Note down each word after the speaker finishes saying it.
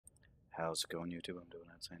How's it going, YouTube? I'm doing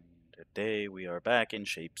that signing in. Today we are back in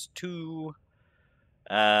Shapes 2.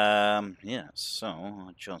 Yeah, so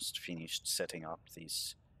I just finished setting up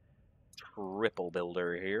this triple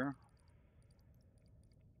builder here.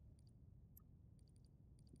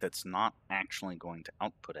 That's not actually going to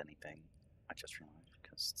output anything. I just realized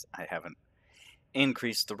because I haven't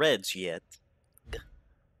increased the reds yet.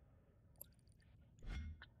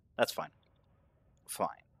 That's fine. Fine.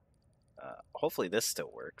 Hopefully this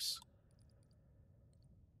still works.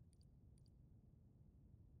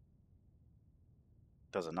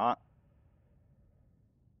 Does it not?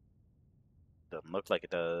 Doesn't look like it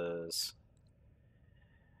does.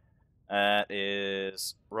 That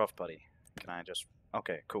is rough, buddy. Can I just...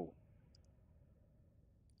 Okay, cool.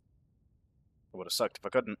 It would have sucked if I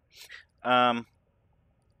couldn't. Alrighty.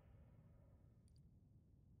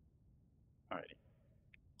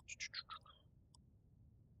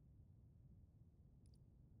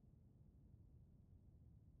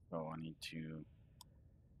 So I need to...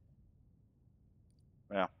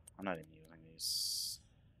 Well, I'm not even using these.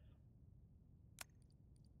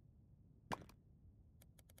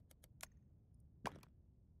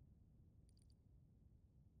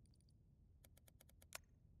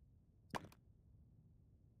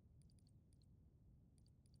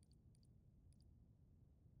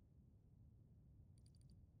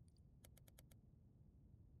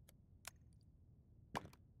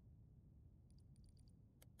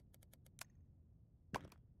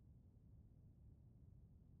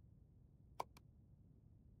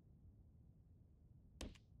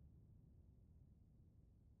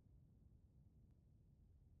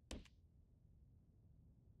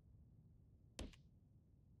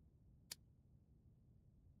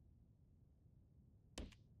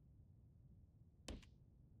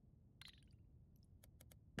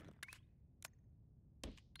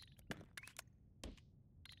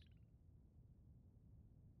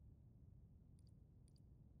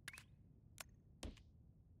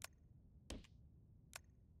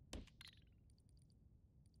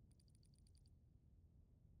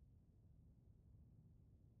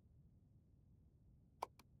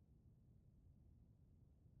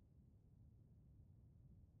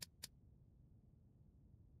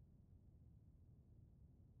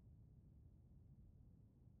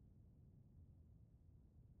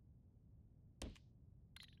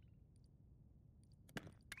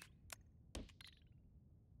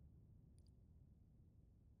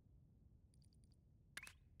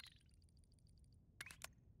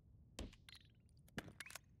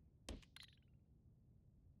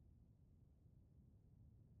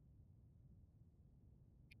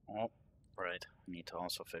 Oh, right. I need to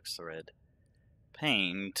also fix the red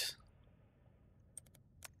paint.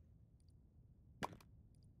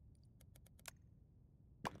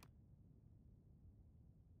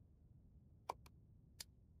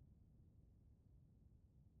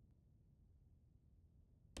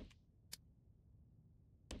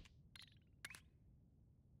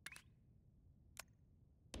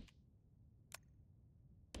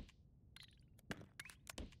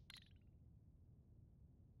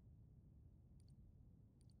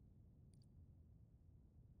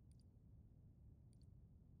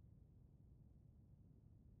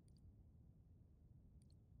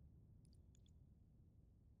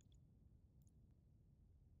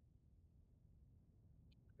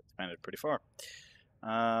 Expanded pretty far.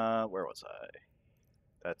 Where was I?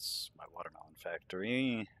 That's my watermelon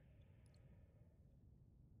factory.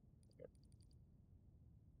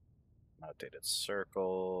 Outdated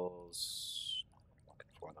circles. Not what I'm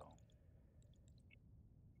looking for though.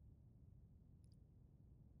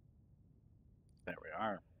 There we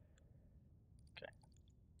are. Okay.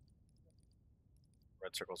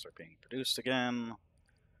 Red circles are being produced again,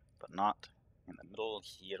 but not in the middle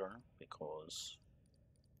here because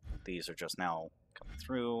these are just now coming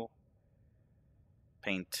through.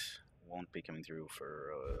 Paint won't be coming through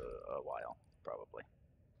for a while, probably.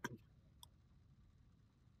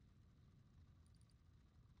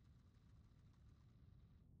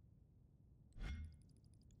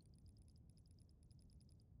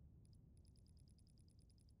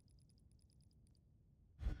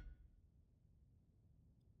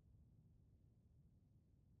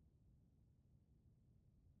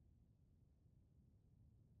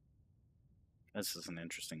 This is an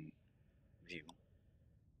interesting view.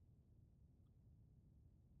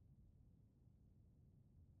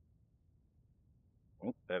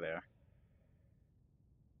 Oh, there they are.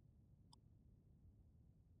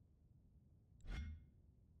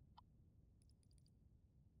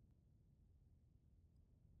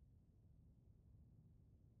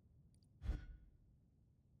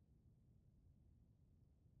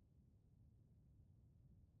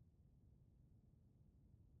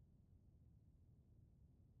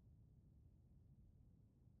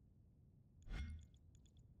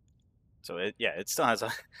 So it still has a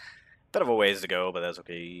bit of a ways to go, but that's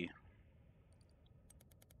okay.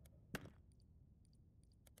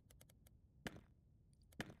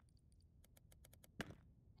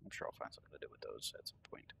 I'm sure I'll find something to do with those at some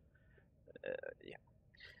point. Yeah.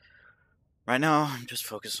 Right now, I'm just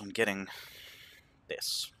focused on getting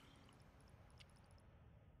this.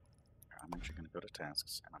 I'm actually going to go to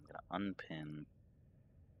tasks, and I'm going to unpin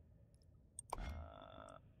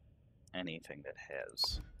anything that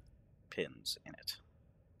has pins in it.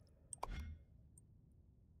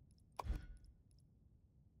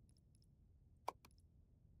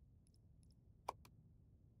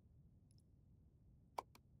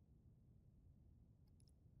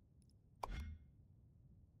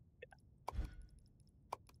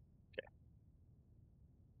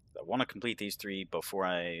 I want to complete these 3 before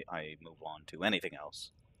I move on to anything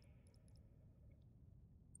else.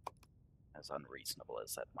 As unreasonable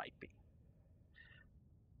as that might be.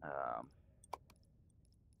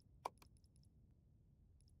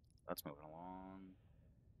 That's moving along.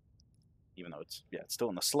 Even though it's still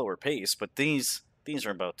in a slower pace, but these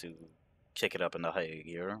are about to kick it up into high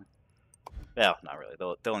gear. Well, not really.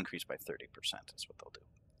 They'll increase by 30%. Is what they'll do.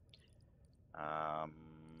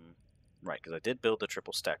 Right, because I did build the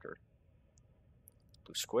triple stacker.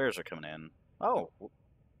 Blue squares are coming in. Oh,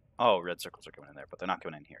 red circles are coming in there, but they're not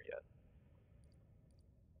coming in here yet.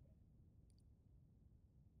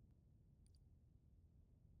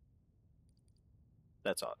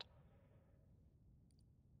 That's odd.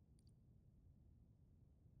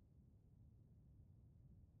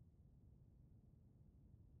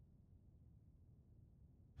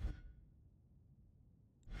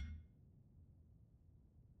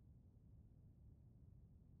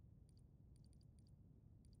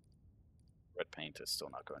 Red paint is still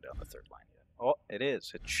not going down the 3rd line yet. Oh, it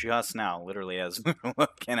is. It just now, literally, as we're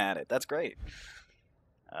looking at it. That's great.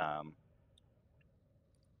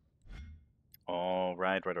 Oh,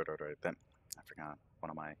 right. Then I forgot.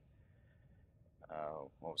 One of my,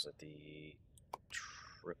 what was it? The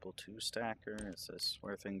triple 2 stacker? Is this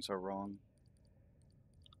where things are wrong?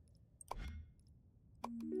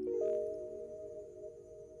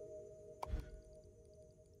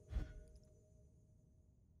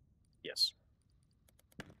 Yes.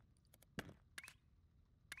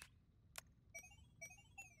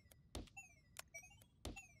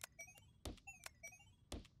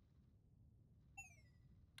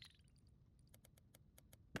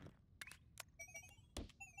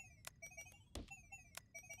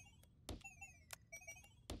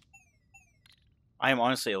 I am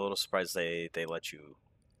honestly a little surprised they let you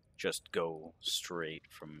just go straight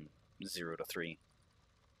from 0 to 3.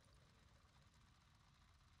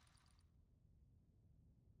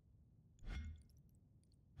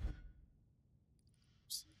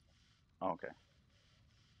 Oh, okay.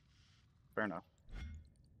 Fair enough.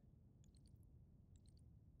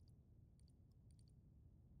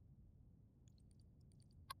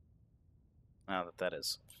 Now that that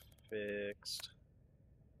is fixed.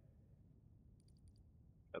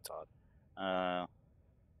 That's odd. I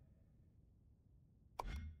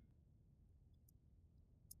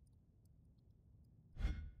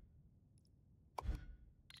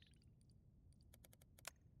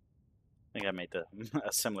think I made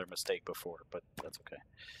a similar mistake before, but that's okay.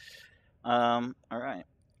 Alright.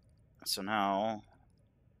 So now,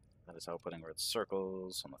 that is outputting red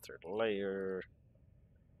circles on the 3rd layer.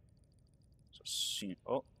 So,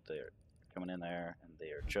 oh, they're coming in there, and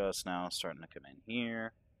they are just now starting to come in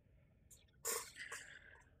here.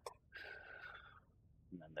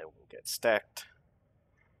 And then they will get stacked.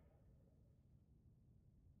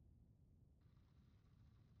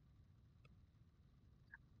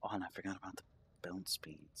 Oh, and I forgot about the bounce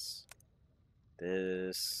speeds.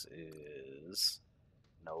 This is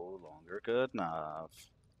no longer good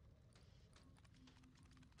enough.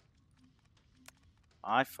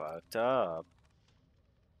 I fucked up.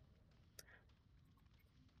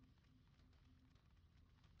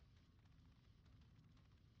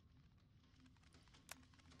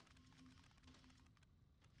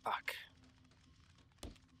 Fuck.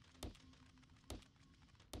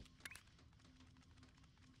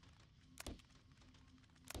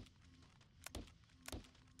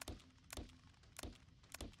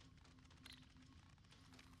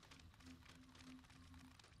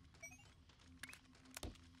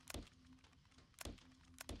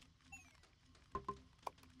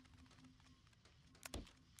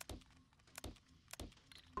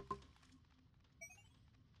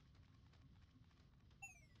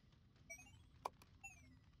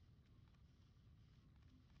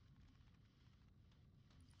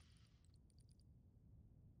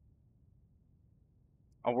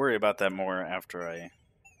 I'll worry about that more after I...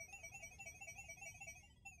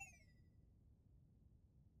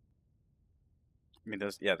 I mean,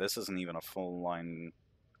 this isn't even a full line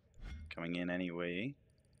coming in anyway.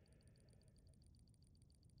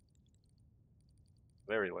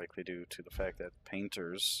 Very likely due to the fact that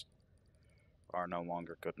painters are no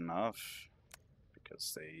longer good enough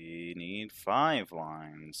because they need 5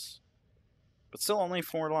 lines. But still only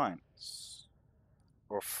 4 lines.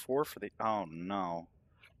 Or 4 for the... Oh, no.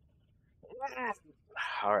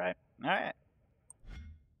 Alright. Alright.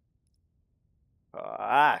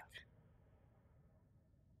 Fuck.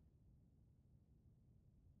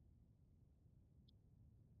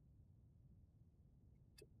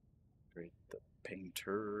 Great, the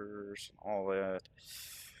painters and all that.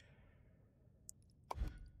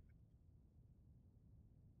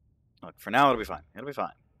 Look, for now it'll be fine. It'll be fine.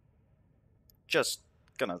 Just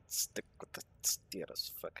gonna stick with the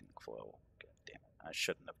status fucking quo. God damn it. I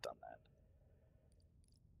shouldn't have done that.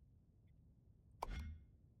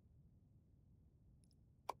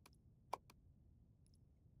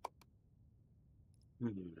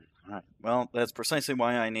 Alright, well, that's precisely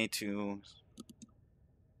why I need to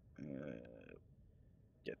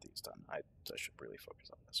get these done. I should really focus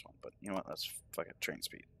on this one, but you know what? Let's fucking train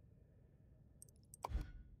speed.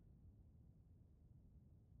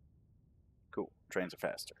 Cool. Trains are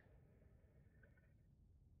faster.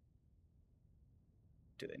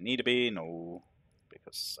 Do they need to be? No,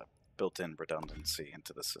 because I've built in redundancy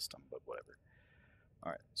into the system, but whatever.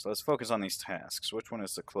 Alright, so let's focus on these tasks. Which one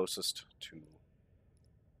is the closest to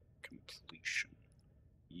completion?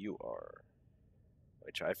 You are.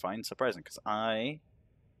 Which I find surprising, because I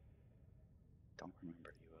don't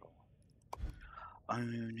remember you at all. Oh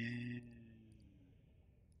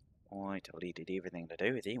no. I deleted everything to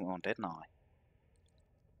do with you, didn't I?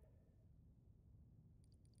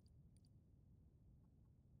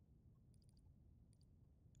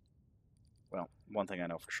 Well, one thing I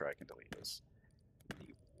know for sure I can delete is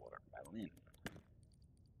the watermelon.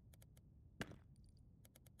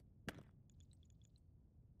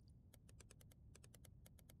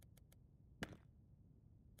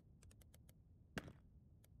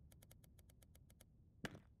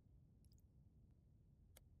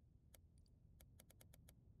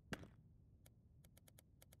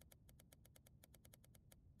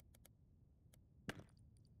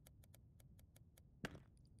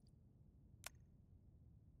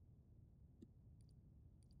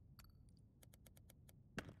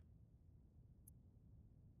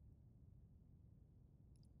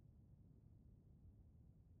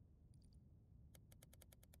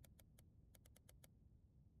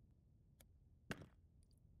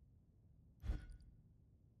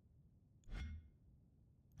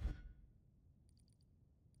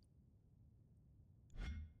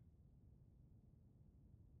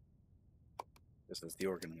 This is the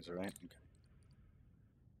organizer, right? Okay.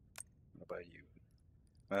 What about you?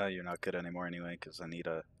 Well, you're not good anymore anyway, because I need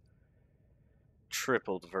a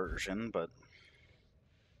tripled version, but...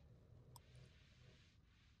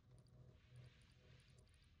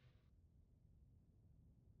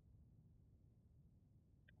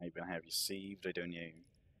 I even have you saved, I don't you?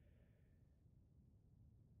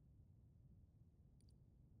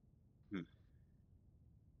 Hmm.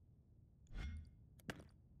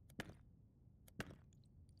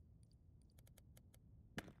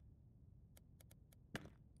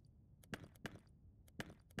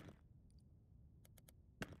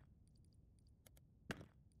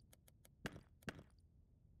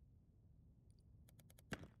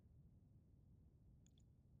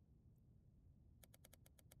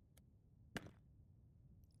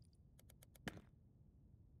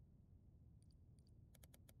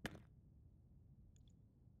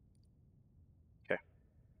 Okay.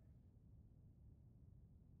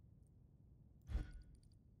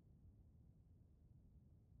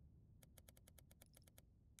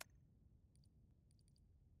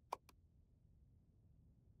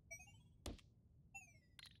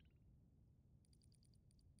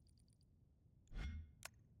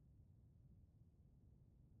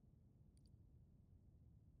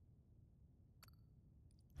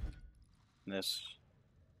 This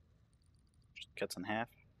just cuts in half.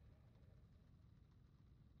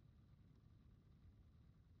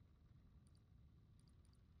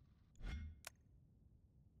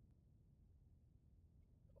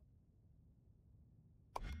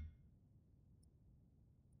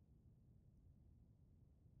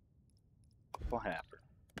 Triple halfer.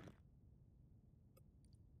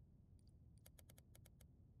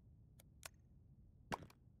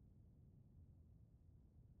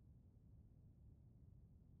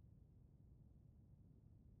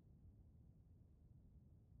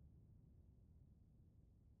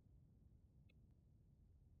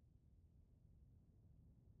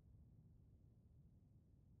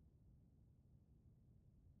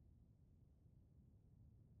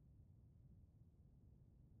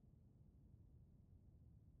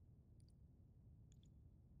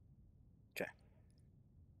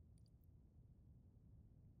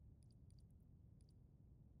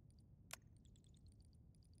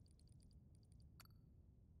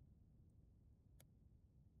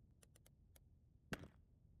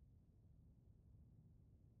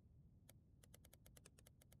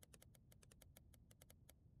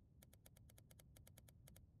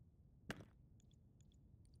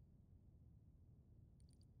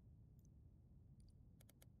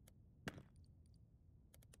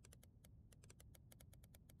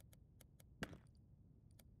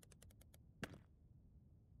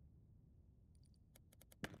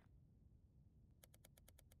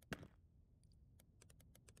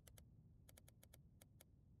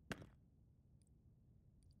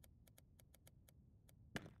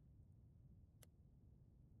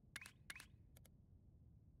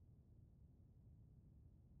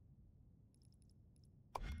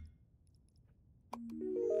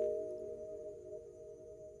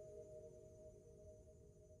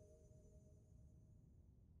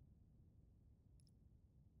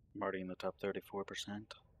 I'm already in the top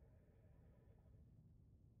 34%.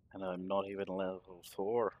 And I'm not even level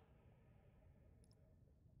 4.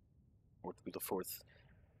 Or to the 4th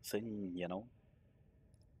thing, you know?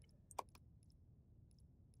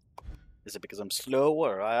 Is it because I'm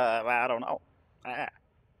slower? I don't know. Ah,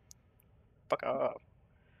 fuck off.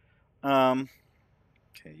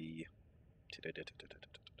 Okay.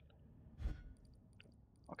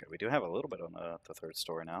 Okay, we do have a little bit on the third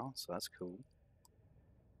story now, so that's cool.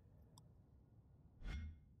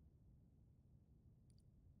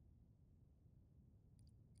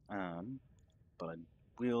 But I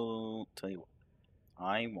will tell you what.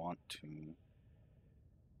 I want to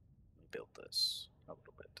build this a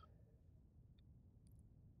little bit.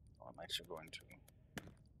 I'm actually going to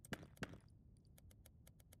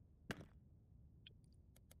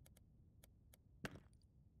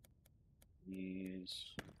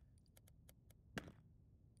use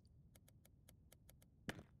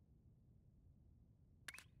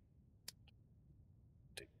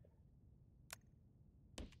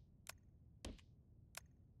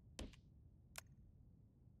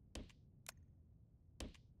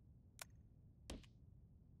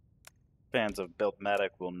fans of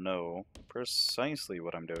Buildmatic will know precisely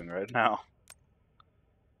what I'm doing right now.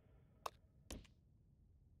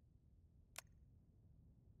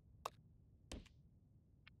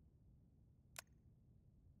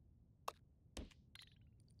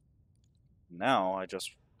 Now I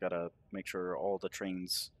just gotta make sure all the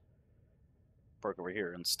trains park over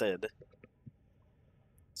here instead.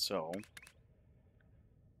 So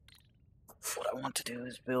what I want to do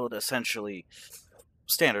is build essentially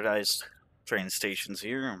standardized train stations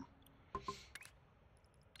here.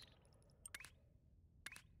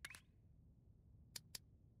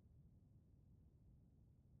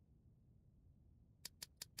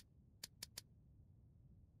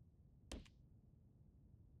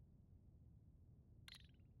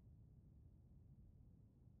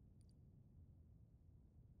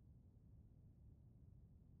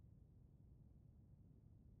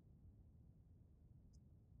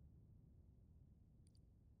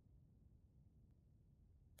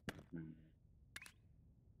 Hmm.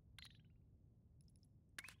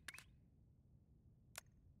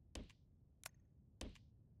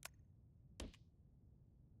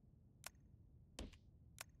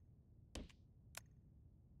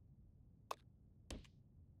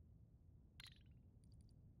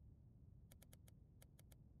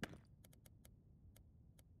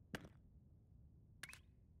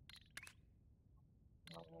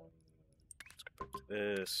 Let's go back to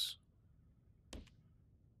this.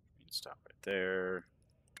 Stop right there.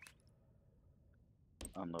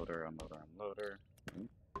 Unloader, unloader, unloader.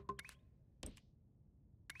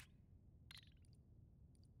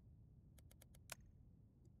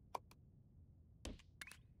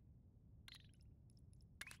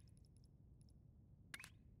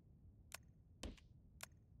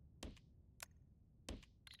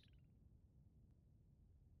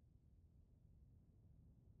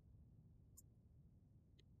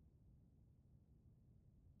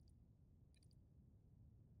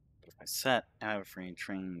 But if I set every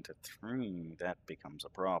train to 3, that becomes a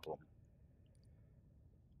problem.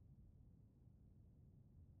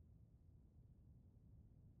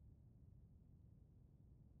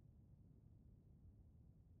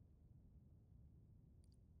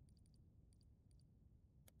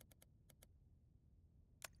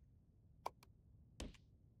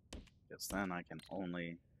 Because then I can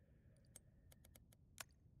only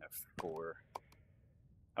have 4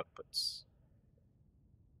 outputs.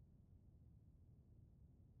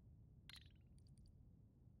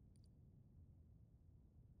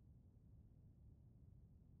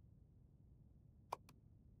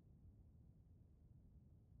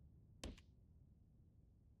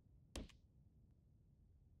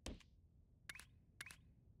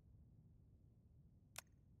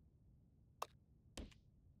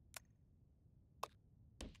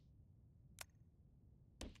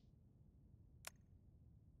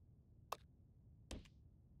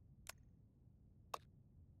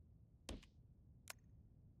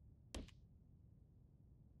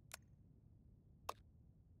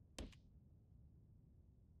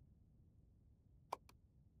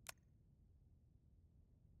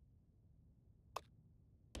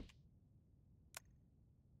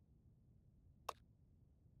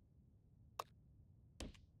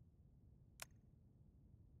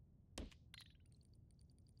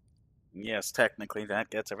 Yes, technically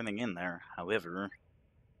that gets everything in there. However,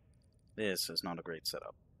 this is not a great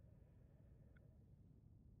setup.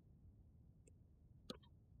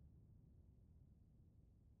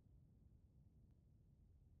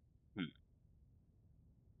 Hmm.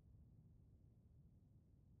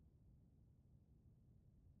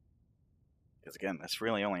 Because again, this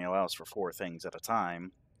really only allows for 4 things at a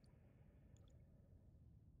time.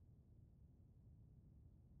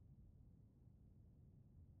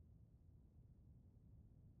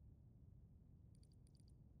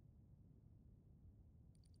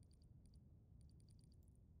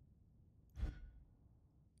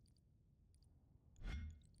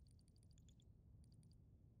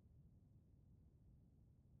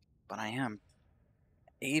 But I am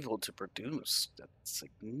able to produce a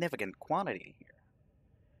significant quantity here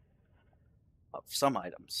of some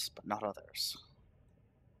items, but not others.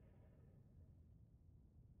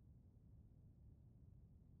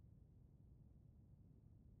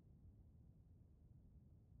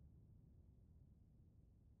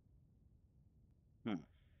 Hmm.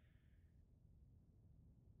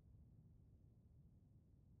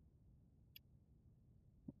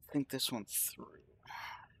 Think this one through.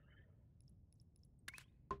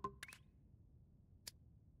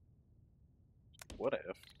 What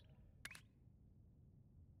if,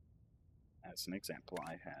 as an example,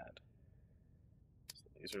 I had, so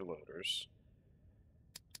these are loaders.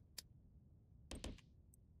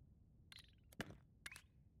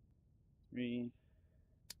 Three.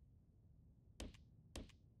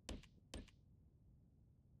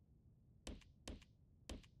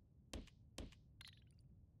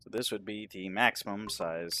 So this would be the maximum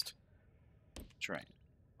sized train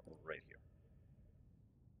right here.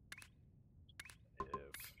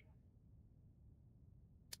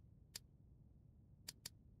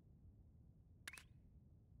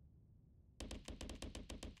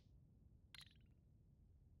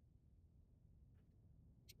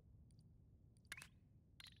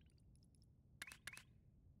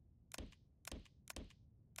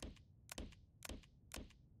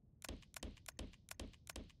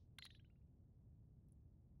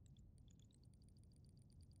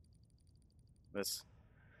 If this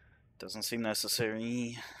doesn't seem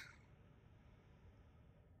necessary.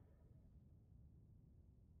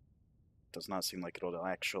 Does not seem like it'll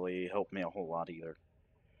actually help me a whole lot either.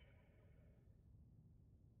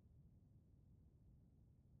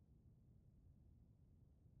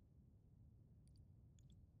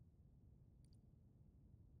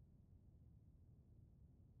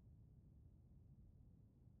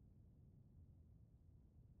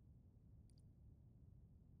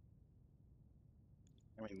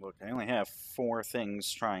 I mean, look, I only have 4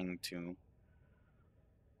 things trying to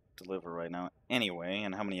deliver right now anyway,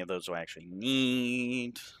 and how many of those do I actually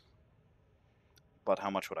need? But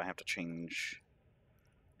how much would I have to change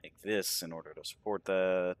like this in order to support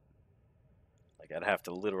that? Like, I'd have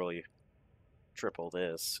to literally triple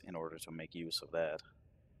this in order to make use of that.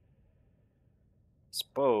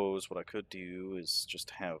 Suppose what I could do is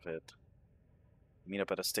just have it meet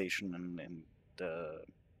up at a station and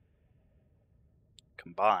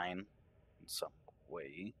combine in some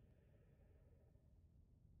way.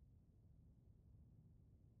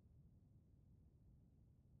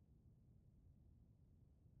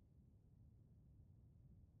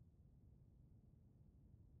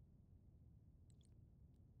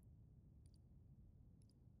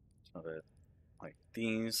 So that, like,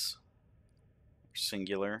 these are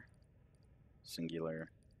singular, singular,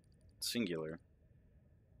 singular.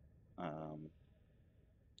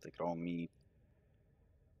 They could all meet.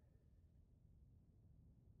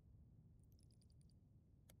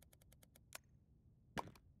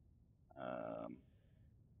 Um,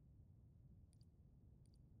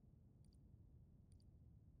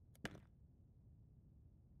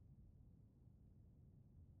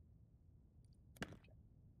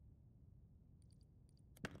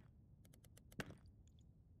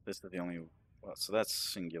 this is the only. Well, so that's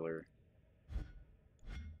singular.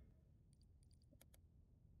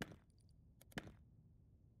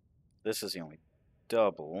 This is the only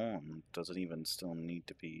double. And does it even still need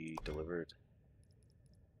to be delivered?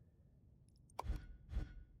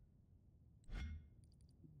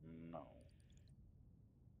 No.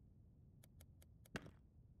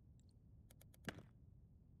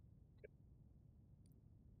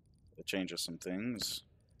 It changes some things.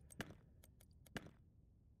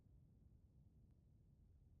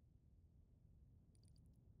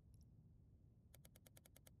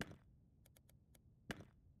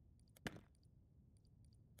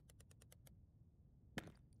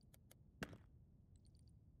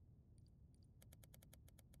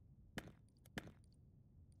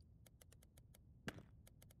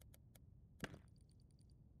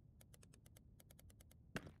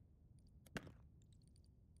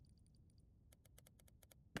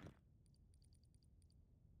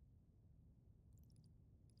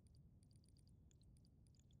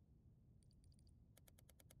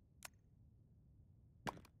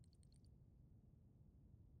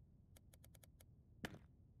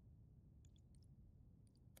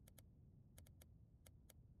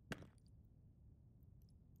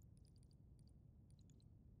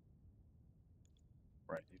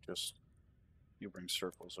 Right, you bring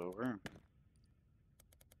circles over.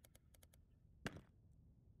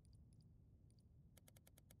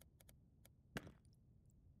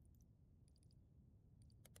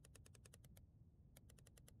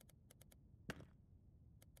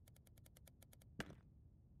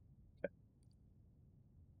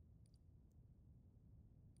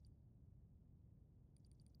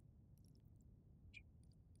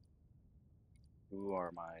 Who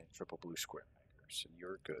are my triple blue square makers? And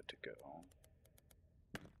you're good to go.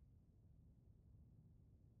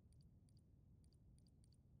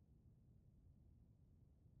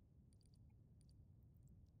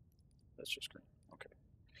 That's just green. Okay.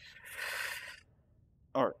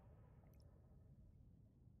 Alright.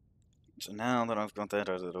 So now that I've got that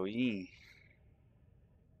out of the way,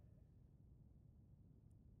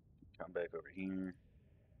 come back over here.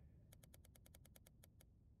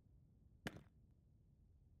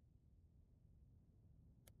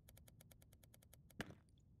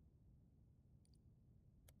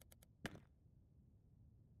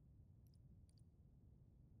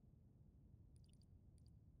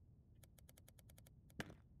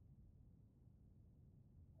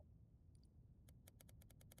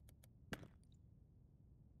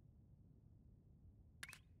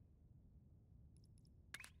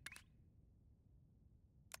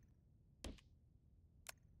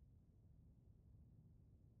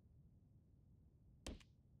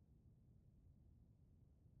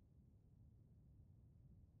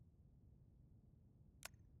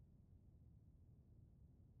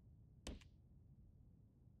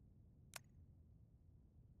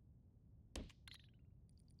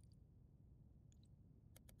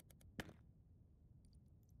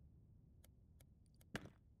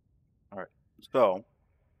 Alright. So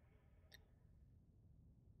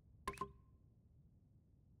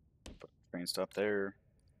put train stop there.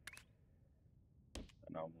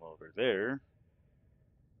 And I'll move over there.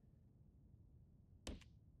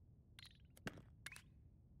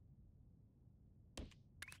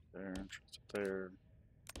 There, train stop there.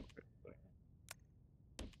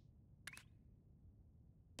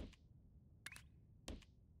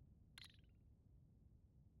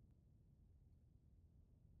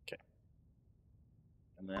 Okay.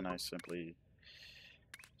 And then I simply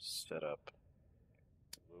set up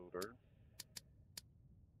the loader.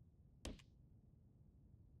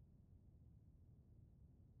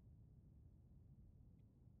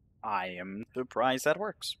 I am surprised that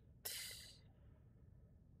works.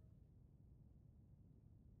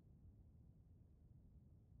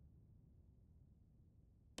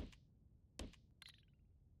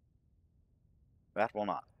 That will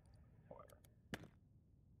not, however.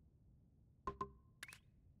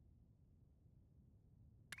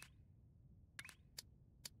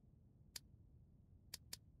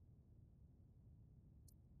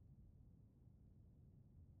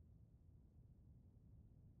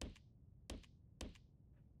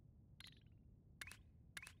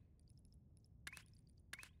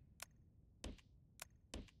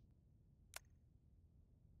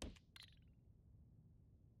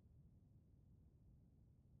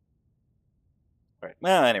 Alright.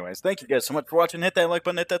 Well, anyways, thank you guys so much for watching. Hit that like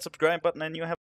button, hit that subscribe button, and you have